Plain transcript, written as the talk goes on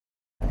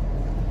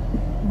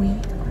We are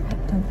at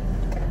Dunkin.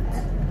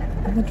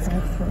 I'm gonna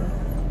drive through.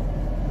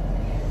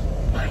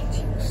 Mind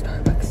you,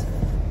 Starbucks.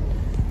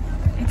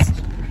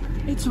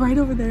 It's right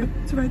over there.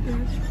 It's right there.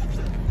 I'm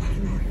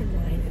in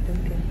line at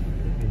Dunkin.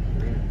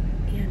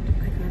 And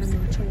I got a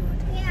matcha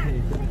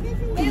latte.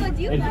 Layla,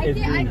 do you like it?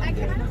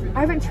 I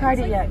haven't tried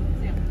it yet.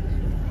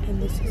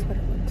 And this is what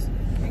it looks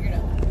like.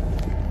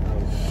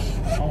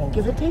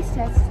 Give it a taste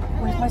test.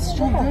 Where's my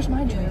straw? Where's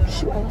my drink?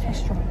 Shoot, I lost my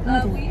straw.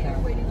 We are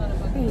waiting on a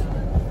bunch. Wait.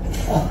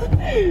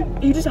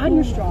 You just had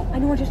your straw. I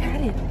know, I just had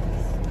it.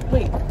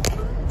 Wait.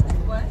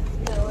 What?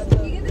 No,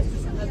 you get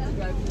this to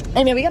drive.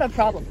 Hey man, we got a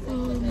problem. We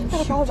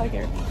got a problem back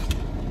here.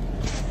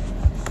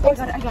 Oh,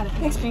 I got it.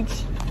 Thanks,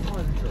 Peach.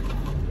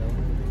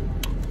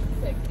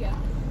 Sick, yeah.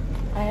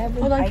 I have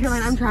Hold on,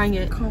 Caroline, I'm trying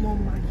it. Caramel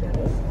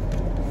macchiato.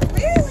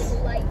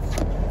 Really light.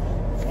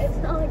 It's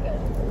not like a...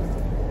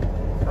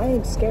 I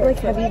am scared. Like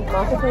heavy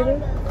coffee flavor?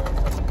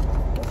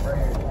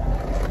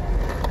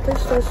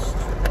 First toast.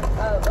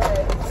 Oh,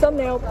 okay.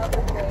 Thumbnail.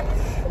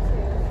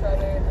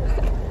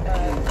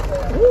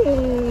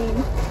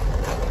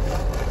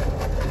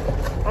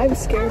 I'm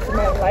scared for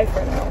my life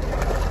right now.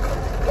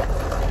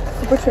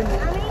 Super trendy.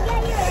 I'm gonna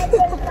get you a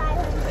good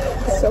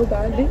 500. So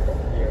bad.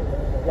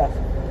 Yes.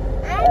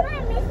 I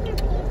want Mr.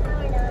 P's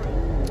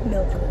R9.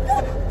 Milk.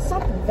 It's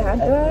not that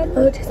bad.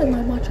 Oh, it tastes like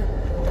my matcha.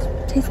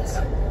 Taste this.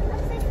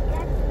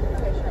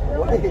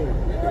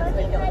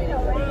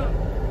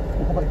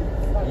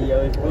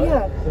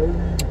 Yeah.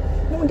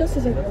 No one does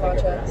taste like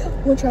matcha. You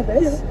wanna try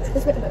this?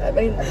 It's like, I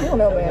mean, I don't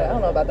know, man. I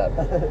don't know about that.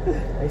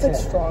 It's like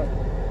strong.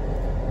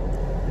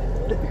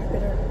 Very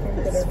bitter.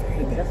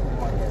 Very bitter.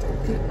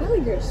 Dude, I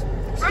like yours.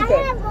 I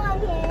have one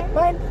here.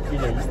 Mine.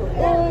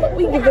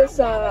 We give this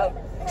I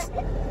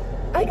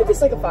give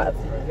this like a 5.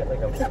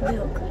 It's like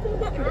milk.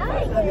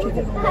 I'm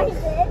drinking milk.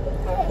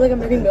 Like I'm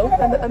drinking milk.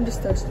 I'm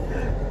just thirsty.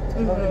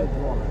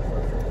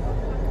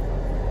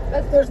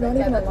 There's not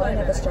even a line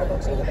at the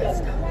Starbucks either.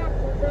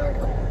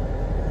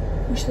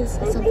 We should have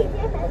said something. We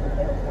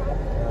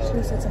should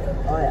have said something.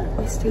 Oh yeah.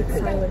 We stayed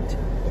silent.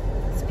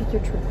 Speak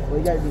your truth.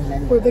 We gotta be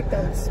many. We're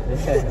victims.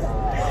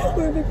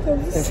 We're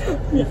victims.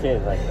 You say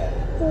it like that.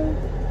 But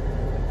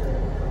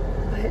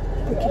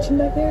the kitchen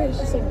back there is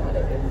just like not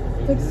it.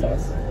 It's like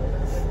sus.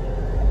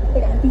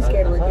 Like I'd be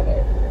scared working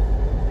there.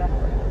 I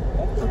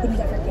would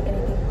never get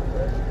anything.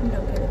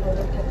 Dunkin' if I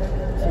worked at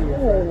Dunkin'.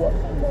 No.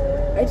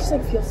 I just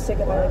like feel sick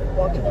if I like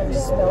walk in there and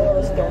smell all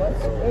those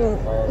donuts.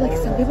 Like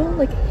some people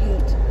like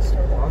hate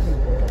Starbucks.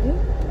 Don't you?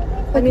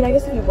 I mean, I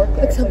guess if you work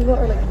there, like some people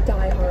are like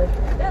die-hard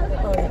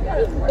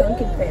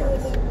Dunkin'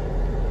 fans.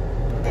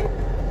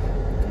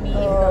 Me,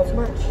 not so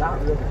much. Not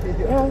really.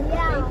 Yeah.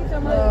 Thank you so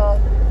much.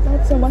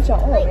 Not so much at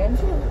all, man.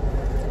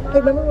 Like,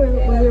 remember when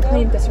we were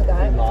playing this or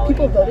that?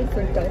 People voted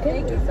for Dunkin'?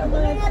 Thank you so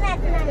much.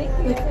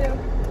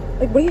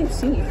 Like, what do you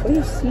see? What do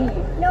you see?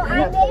 No,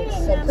 I'm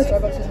dating them.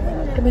 Starbucks isn't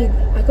that. I mean,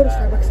 I go to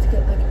Starbucks to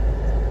get like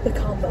the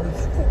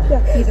combos.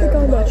 Yeah, either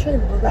matcha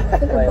and blueberry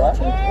muffin or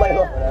matcha.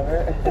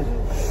 Whatever.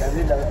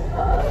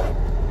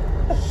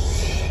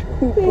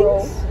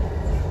 Bro.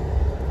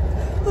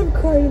 I'm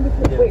crying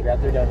because Did you wait. grab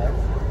their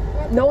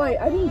donuts? No,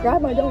 I didn't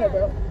grab my donut,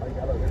 bro.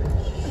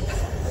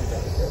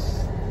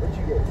 What'd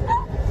you get?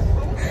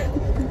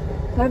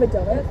 Can I have a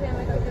donut? Sam, I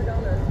got your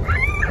donut.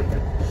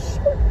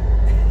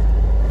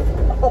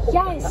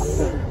 Yes!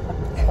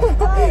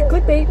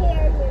 Clickbait.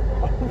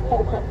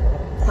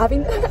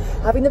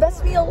 Having the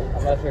best meal.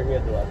 I'm not sure who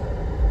had the left one.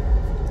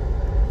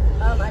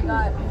 I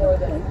got more I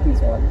than like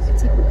these ones.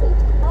 It's equal gold.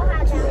 I'll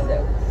have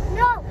that one.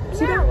 No,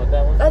 You want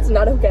that one? That's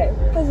not okay.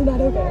 That's not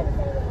okay.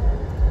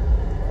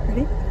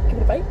 Ready? Give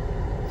it a bite.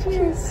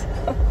 Cheers.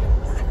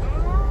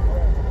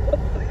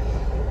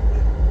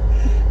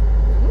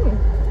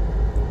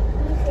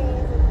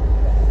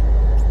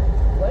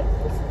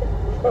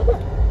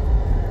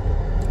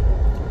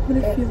 I'm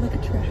gonna feel like a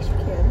trash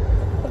can.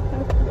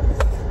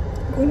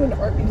 I'm going to an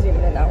art museum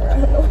in an hour.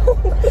 I don't know.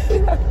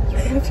 You're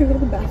gonna have to go to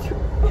the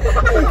bathroom.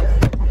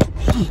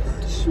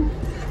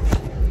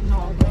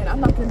 No, man, I'm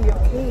not gonna be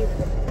okay at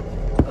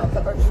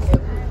the art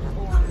museum.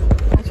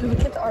 After we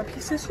look at the art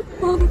pieces,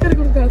 oh, I gotta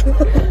go to the bathroom.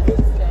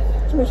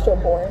 It's so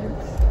boring.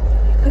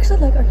 I actually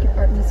like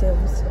art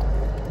museums.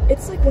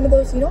 It's like one of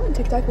those, you know on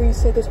TikTok where you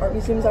say those art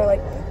museums are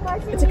like,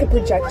 it's like a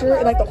projector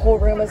and like the whole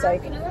room is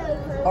like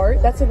art?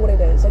 That's like what it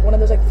is. Like one of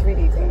those like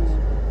 3D things.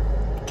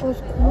 Oh,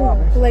 it's cool.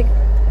 So like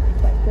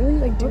really?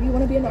 Like, do you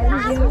want to be in an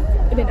art museum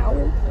in an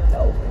hour?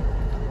 No.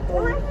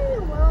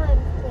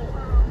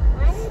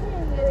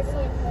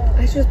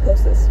 I should just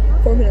post this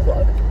 4-minute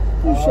vlog.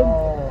 You should.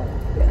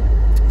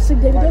 Yeah. It's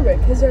like David Dobrik,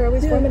 because they're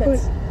always 4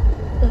 minutes.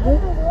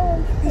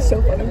 It's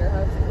so funny.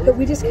 But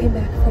we just came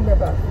back from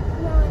River.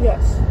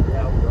 Yes.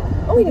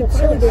 Oh, we did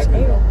finally there's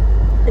air.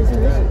 Is it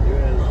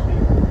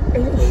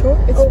short?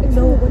 It's in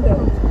the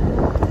window.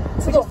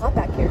 It's a little hot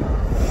back here.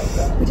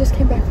 We just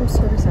came back from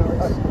service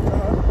hours.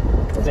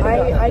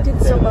 I did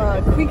some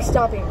creek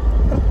stopping.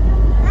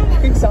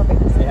 Creek stopping. I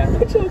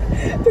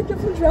picked up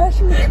some trash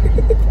from the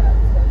creek.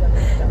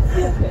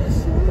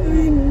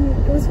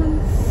 It was fun.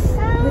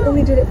 We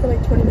only did it for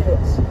like 20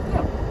 minutes.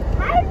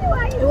 How do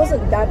I It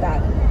wasn't that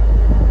bad.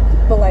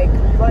 But like,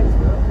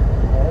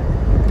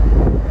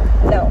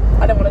 no,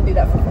 I didn't want to do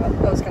that for fun.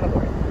 That was kind of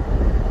boring.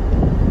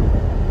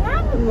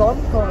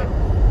 Long point.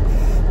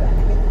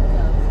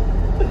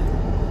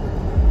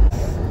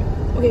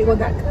 Okay, we're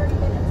back.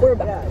 We're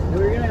back.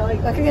 We're gonna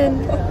like Back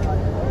again.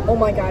 Oh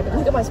my god,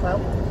 look at my smile.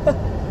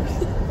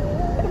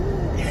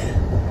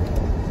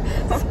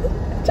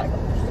 Check.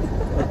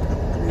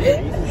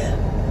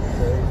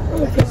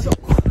 Oh, it feels so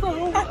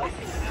cool. It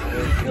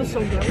feels so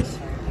gross.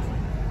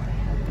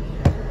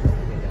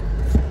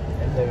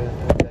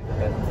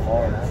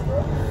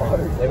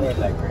 They weren't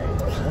that great.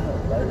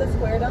 Is the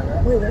square down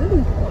there? Wait, where are we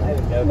going? I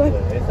have no clue.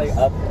 It's like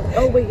up.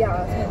 Oh wait, yeah, I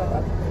was talking about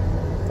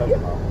that.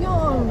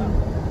 Yum.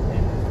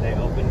 And they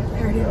open. I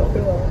already know.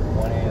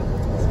 1 a.m.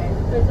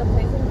 There's a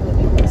place in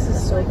Movie. This is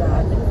so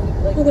bad.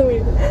 Like, Hold on,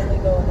 wait. only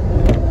go in the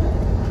morning.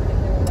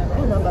 I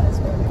don't know about this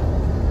movie.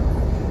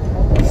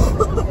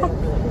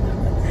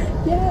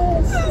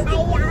 Yes!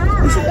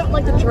 We should have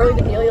like the Charlie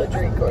D'Amelio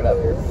drink or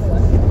whatever.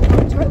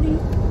 Charlie.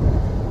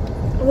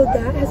 Although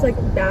that has like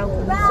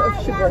balance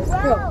of sugars.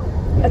 Bro,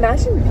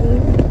 imagine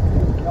being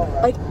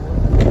like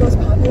the most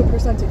popular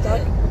person on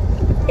TikTok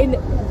and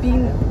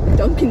being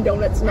Dunkin'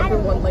 Donuts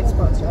 #1 like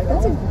sponsor. Like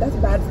that's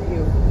bad for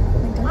you.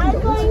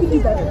 Like Dunkin' Donuts, you could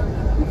do better.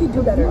 You could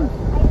do better.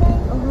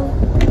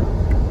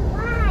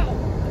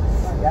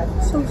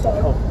 So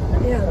sorry.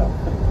 Yeah.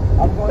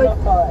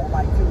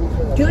 Like,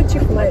 do you like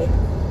Chick-fil-A?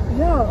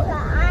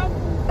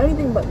 Yeah.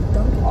 Anything but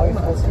Dunkin'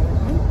 Donuts.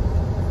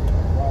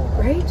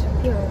 Right?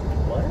 Yeah.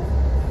 What?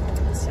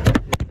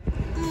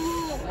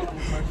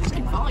 Just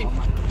keep falling. I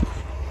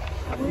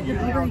want the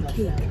blueberry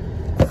cake.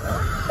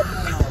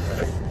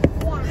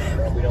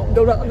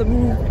 Donut on the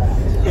move.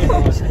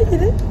 Oh, should I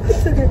get it?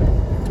 It's okay.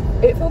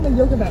 It felt like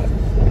yoga mat.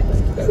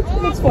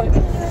 That's fine.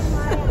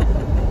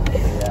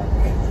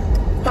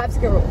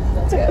 5-second rule.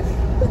 That's okay.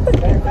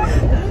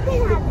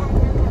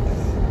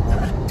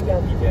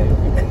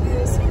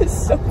 This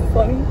is so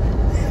funny.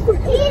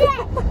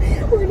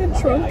 We're in a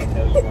trunk.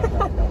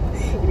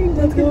 Eating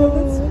Dunkin'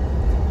 Donuts.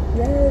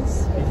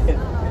 Yes.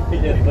 He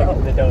just looked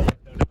at the donut.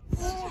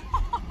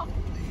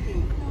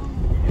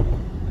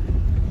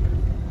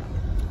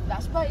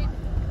 Last bite.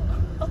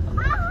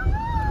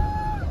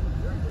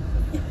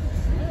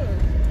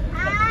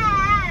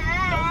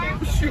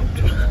 Shoot.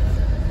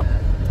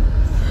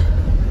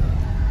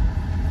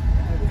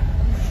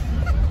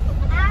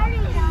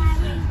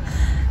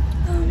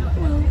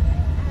 Well,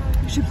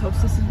 you should post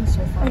this. It'd be so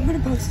fun. I'm gonna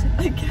post it.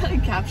 I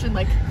can't caption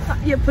like,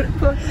 yeah, put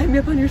me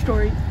up on your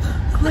story.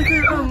 Like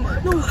no,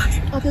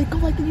 I'll be like, go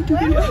like the YouTube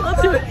video.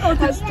 I'll do it. It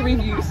has 3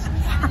 views.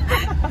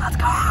 Let's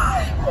go.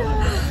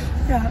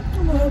 Yeah.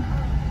 Hello.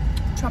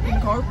 Trapped in the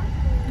car.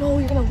 No,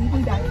 you're gonna leave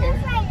me back here.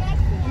 I'm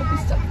gonna be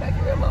stuck back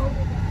here alone.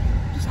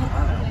 Just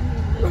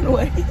run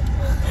away.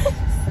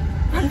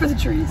 Run for the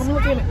trees. I'm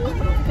gonna look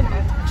like an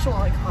actual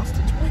like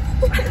hostage.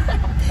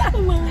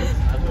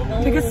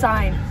 Alone. Make a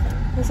sign.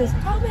 It says,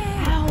 help me,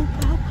 help,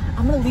 help.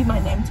 I'm gonna leave my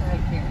name tag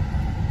here.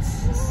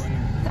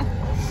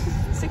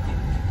 So cute.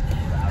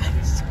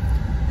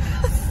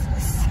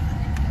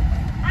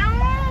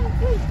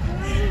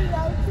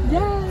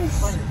 Yes.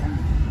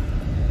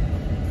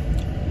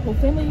 Whole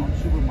family.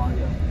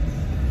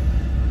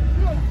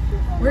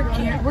 We're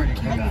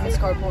carrying this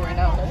carpool right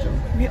now.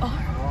 We are.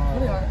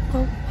 We are.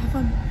 Well, have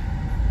fun.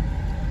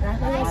 We're at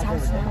my guys'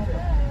 house now.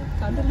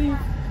 Time to leave.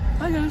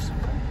 Bye guys.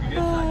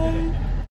 Bye.